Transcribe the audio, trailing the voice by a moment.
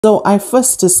So I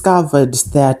first discovered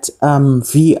that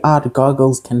VR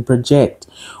goggles can project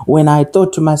when I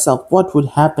thought to myself, what would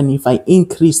happen if I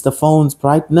increase the phone's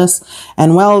brightness?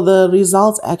 And well, the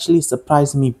results actually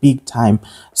surprised me big time.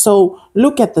 So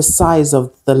look at the size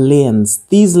of the lens.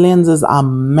 These lenses are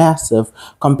massive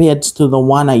compared to the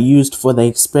one I used for the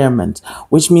experiment,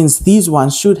 which means these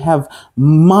ones should have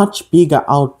much bigger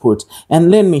output.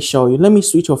 And let me show you. Let me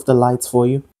switch off the lights for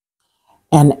you.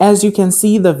 And as you can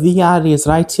see, the VR is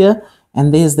right here,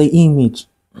 and there's the image.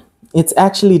 It's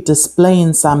actually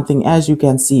displaying something, as you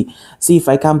can see. See, if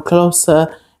I come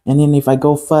closer, and then if I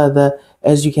go further,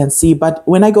 as you can see. But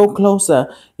when I go closer,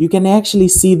 you can actually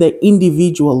see the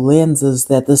individual lenses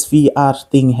that this VR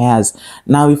thing has.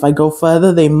 Now, if I go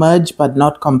further, they merge, but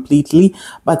not completely.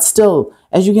 But still,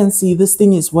 as you can see, this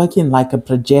thing is working like a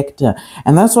projector.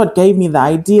 And that's what gave me the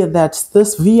idea that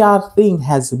this VR thing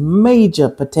has major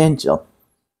potential.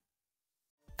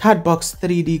 Cardbox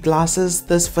 3D glasses.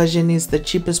 This version is the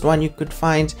cheapest one you could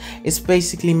find. It's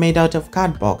basically made out of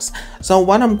cardbox. So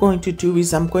what I'm going to do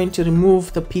is I'm going to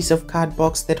remove the piece of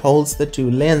cardbox that holds the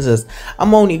two lenses.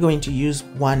 I'm only going to use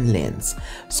one lens.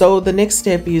 So the next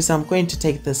step is I'm going to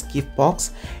take this gift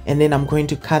box, and then I'm going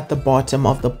to cut the bottom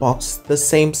of the box the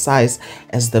same size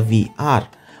as the VR.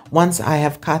 Once I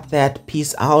have cut that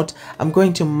piece out, I'm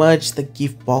going to merge the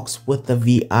gift box with the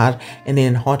VR and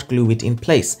then hot glue it in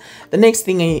place. The next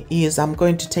thing is I'm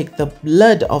going to take the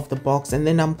lid of the box, and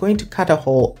then I'm going to cut a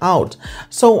hole out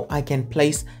so I can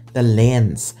place the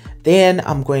lens. Then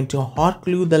I'm going to hot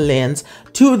glue the lens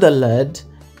to the lid,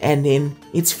 and then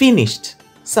it's finished.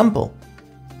 Simple.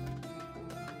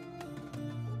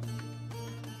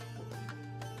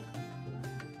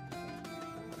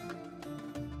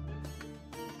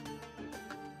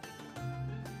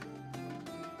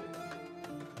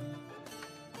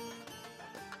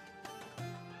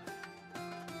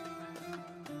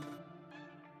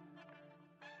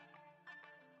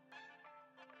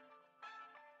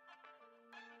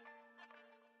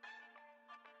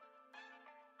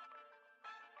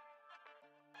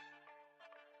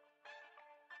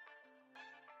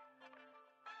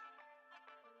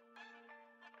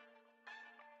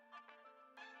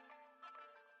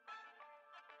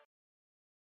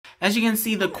 As you can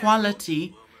see, the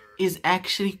quality is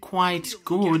actually quite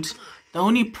good. The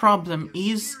only problem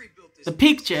is the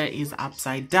picture is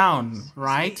upside down,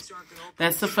 right?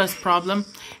 That's the first problem.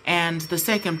 And the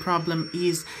second problem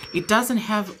is it doesn't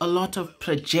have a lot of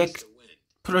projecting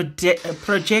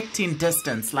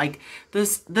distance. Like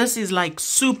this is like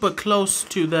super close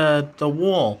to the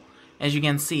wall, as you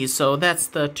can see. So that's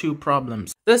the two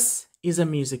problems. This is a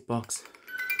music box.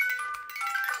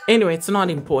 Anyway, it's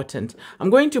not important. I'm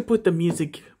going to put the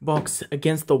music box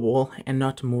against the wall and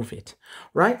not move it,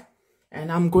 right?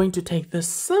 And I'm going to take this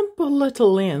simple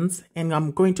little lens and I'm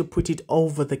going to put it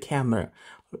over the camera.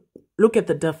 Look at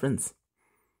the difference.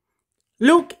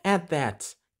 Look at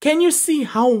that. Can you see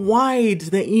how wide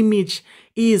the image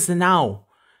is now?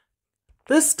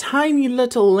 This tiny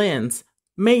little lens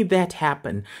made that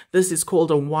happen. This is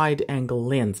called a wide angle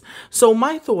lens. So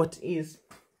my thought is,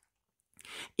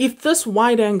 if this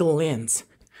wide angle lens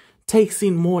takes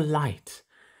in more light,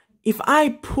 if I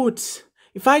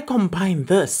combine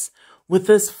this with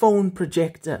this phone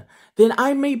projector, then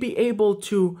I may be able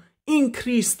to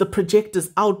increase the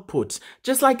projector's output,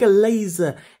 just like a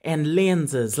laser and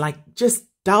lenses, like just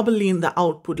doubling the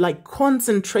output, like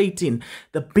concentrating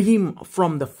the beam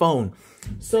from the phone.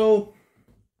 So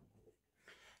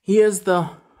here's the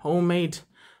homemade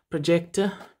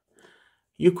projector.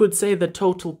 You could say the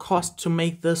total cost to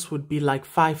make this would be like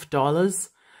 $5.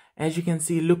 As you can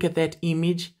see, look at that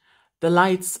image. The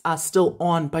lights are still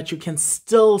on, but you can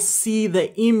still see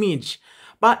the image.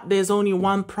 But there's only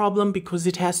one problem, because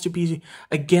it has to be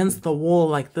against the wall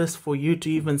like this for you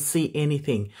to even see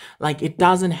anything. Like, it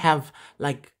doesn't have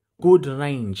like good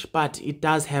range, but it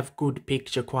does have good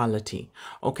picture quality.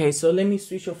 Okay, so let me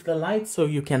switch off the lights so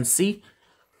you can see.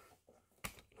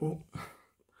 Ooh.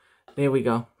 There we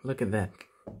go. Look at that.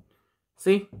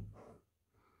 See?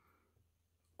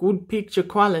 Good picture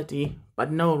quality,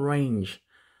 but no range.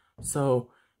 So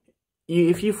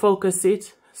if you focus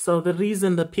it, so the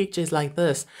reason the picture is like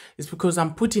this is because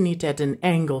I'm putting it at an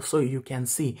angle so you can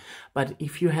see. But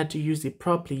if you had to use it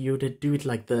properly, you would do it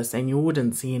like this and you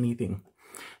wouldn't see anything.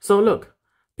 So look,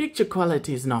 picture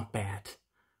quality is not bad.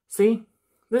 See?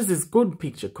 This is good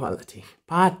picture quality,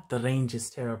 but the range is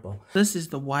terrible. This is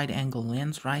the wide angle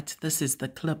lens, right? This is the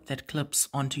clip that clips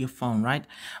onto your phone, right?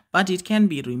 But it can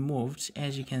be removed.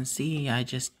 As you can see,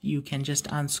 you can just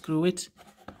unscrew it.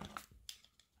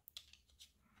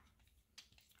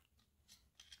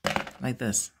 Like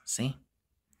this, see?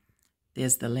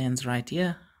 There's the lens right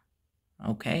here.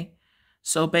 Okay.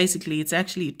 So basically, it's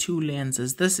actually two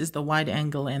lenses. This is the wide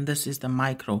angle and this is the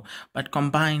micro. But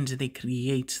combined, they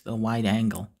create the wide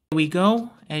angle. Here we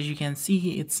go. As you can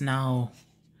see, it's now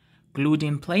glued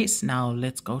in place. Now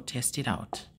let's go test it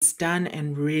out. It's done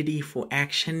and ready for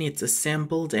action. It's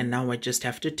assembled and now I just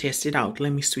have to test it out.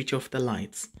 Let me switch off the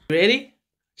lights. Ready?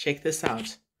 Check this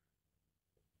out.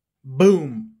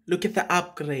 Boom! Look at the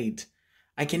upgrade.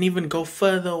 I can even go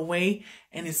further away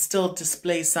and it still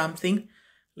displays something.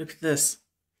 Look at this.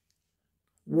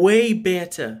 Way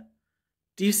better.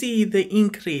 Do you see the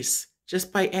increase?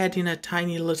 Just by adding a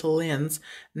tiny little lens,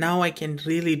 now I can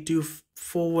really do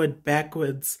forward,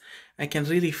 backwards. I can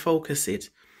really focus it.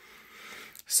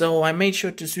 So I made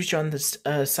sure to switch on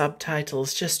the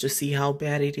subtitles just to see how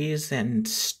bad it is and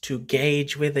to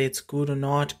gauge whether it's good or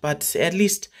not. But at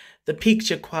least the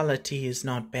picture quality is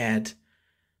not bad.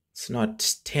 It's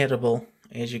not terrible,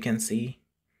 as you can see.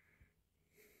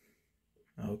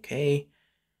 Okay.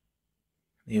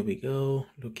 There we go.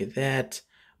 Look at that.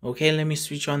 Okay, let me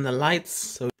switch on the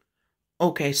lights.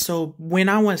 Okay, so when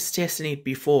I was testing it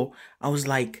before, I was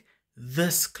like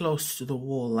this close to the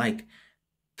wall. Like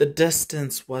the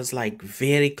distance was like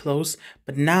very close.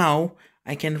 But now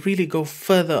I can really go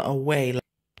further away.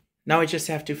 Now I just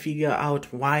have to figure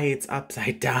out why it's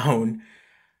upside down.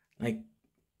 Like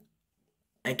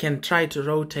I can try to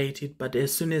rotate it, but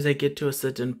as soon as I get to a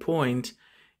certain point,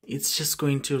 it's just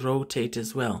going to rotate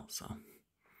as well. So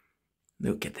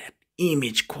look at that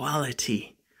image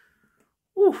quality.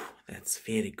 Ooh, that's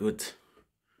very good.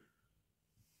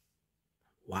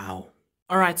 Wow.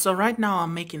 Alright, so right now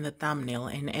I'm making the thumbnail,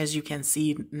 and as you can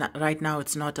see, right now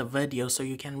it's not a video, so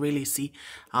you can really see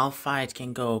how far it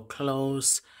can go.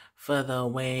 Close, further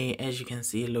away. As you can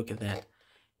see, look at that.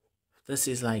 This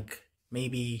is like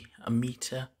maybe a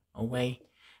meter away,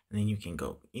 and then you can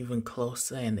go even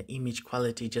closer, and the image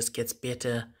quality just gets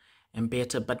better and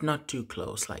better, but not too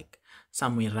close, like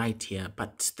somewhere right here,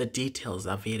 but the details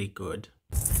are very good.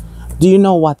 Do you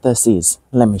know what this is?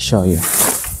 Let me show you.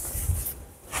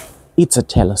 It's a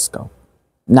telescope.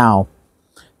 Now,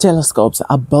 telescopes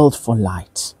are built for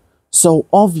light. So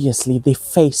obviously they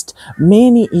faced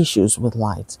many issues with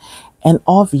light. And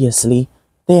obviously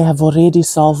they have already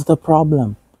solved the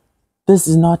problem. This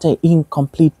is not an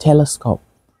incomplete telescope.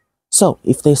 So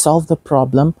if they solve the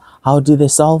problem, how do they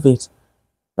solve it?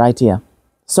 Right here.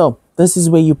 So this is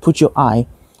where you put your eye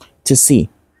to see.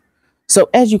 So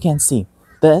as you can see,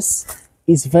 this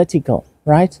is vertical,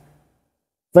 right?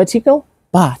 Vertical,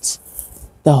 but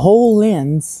the whole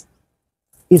lens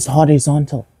is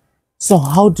horizontal. So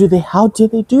how do they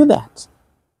do that?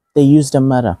 They used a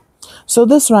mirror. So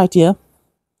this right here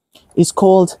is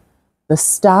called the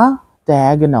star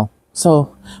diagonal.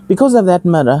 So because of that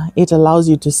mirror, it allows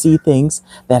you to see things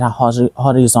that are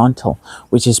horizontal,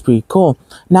 which is pretty cool.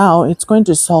 Now it's going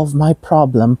to solve my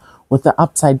problem with the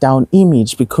upside down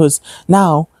image, because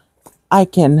now I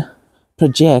can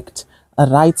project a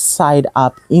right side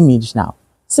up image now.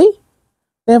 See?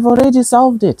 They've already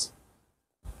solved it.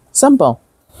 Simple.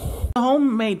 The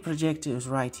homemade projector is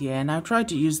right here, and I tried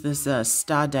to use this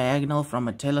star diagonal from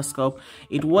a telescope.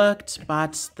 It worked,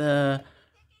 but the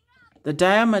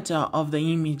diameter of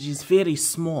the image is very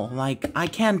small. Like, I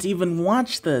can't even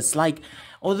watch this. Like,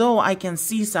 although I can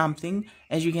see something,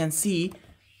 as you can see,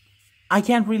 I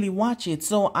can't really watch it.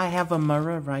 So I have a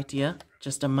mirror right here,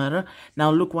 just a mirror. Now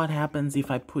look what happens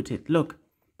if I put it. Look,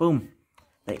 boom.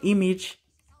 The image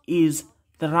is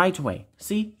the right way.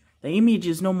 See? The image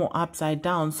is no more upside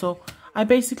down. So I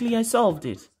solved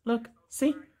it. Look,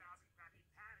 see?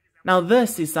 Now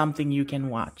this is something you can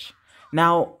watch.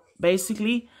 Now,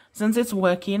 basically, since it's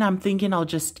working, I'm thinking I'll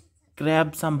just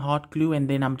grab some hot glue and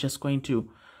then I'm just going to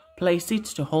place it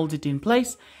to hold it in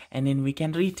place, and then we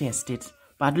can retest it.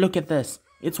 But look at this.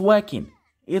 It's working.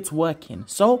 It's working.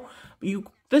 So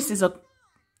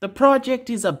the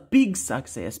project is a big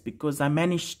success because I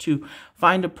managed to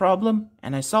find a problem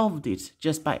and I solved it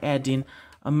just by adding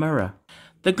a mirror.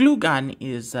 The glue gun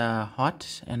is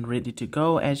hot and ready to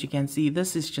go. As you can see,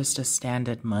 this is just a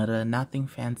standard mirror, nothing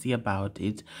fancy about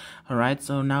it. Alright,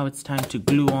 so now it's time to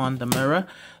glue on the mirror.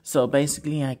 So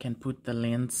basically I can put the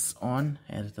lens on,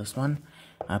 as this one.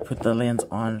 I put the lens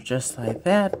on just like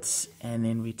that, and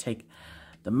then we take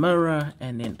the mirror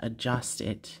and then adjust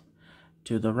it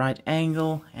to the right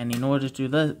angle. And in order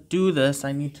to do this,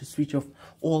 I need to switch off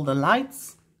all the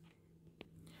lights.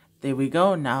 There we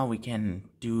go. Now we can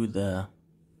do the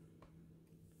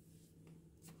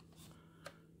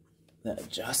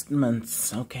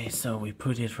adjustments. Okay, so we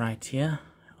put it right here.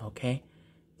 Okay,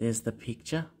 there's the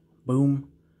picture. Boom,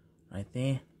 right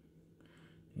there.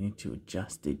 You need to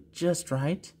adjust it just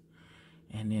right.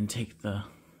 And then take the...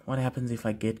 What happens if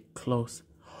I get close?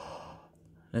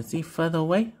 Let's see, further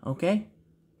away. Okay.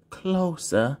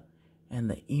 Closer.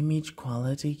 And the image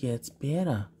quality gets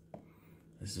better.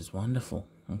 This is wonderful.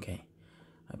 Okay.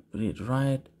 I put it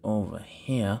right over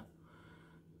here.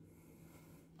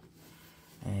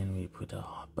 And we put a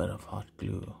bit of hot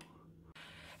glue.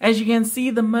 As you can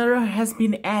see, the mirror has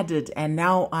been added, and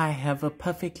now I have a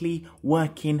perfectly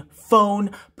working phone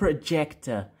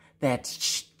projector that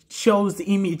shows the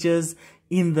images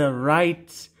in the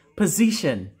right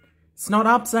position. It's not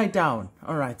upside down.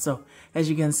 Alright, so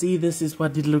as you can see, this is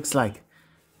what it looks like.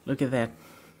 Look at that.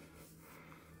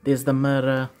 There's the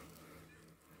mirror.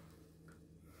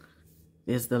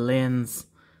 There's the lens.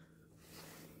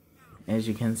 As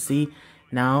you can see,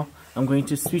 now I'm going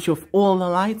to switch off all the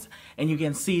lights, and you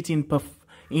can see it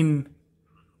in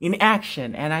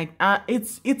action. And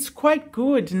it's quite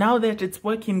good now that it's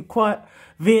working quite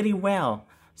very well.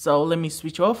 So let me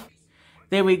switch off.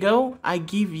 There we go. I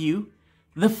give you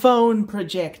the phone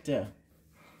projector.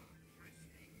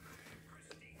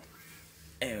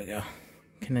 There we go.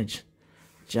 Can I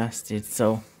adjust it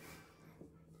so?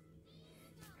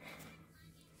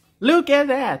 Look at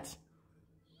that.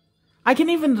 I can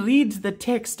even read the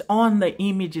text on the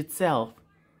image itself.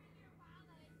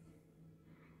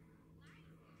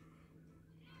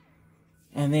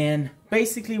 And then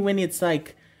basically when it's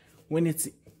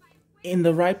in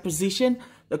the right position,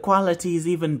 the quality is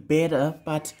even better.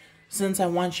 But since I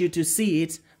want you to see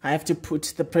it, I have to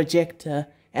put the projector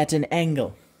at an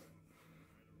angle.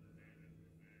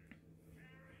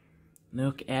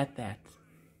 Look at that.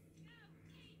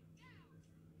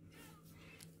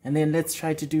 And then let's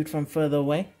try to do it from further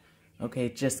away. Okay,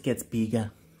 it just gets bigger.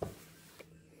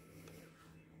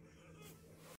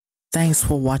 Thanks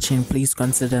for watching. Please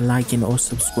consider liking or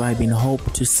subscribing.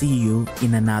 Hope to see you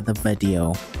in another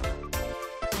video.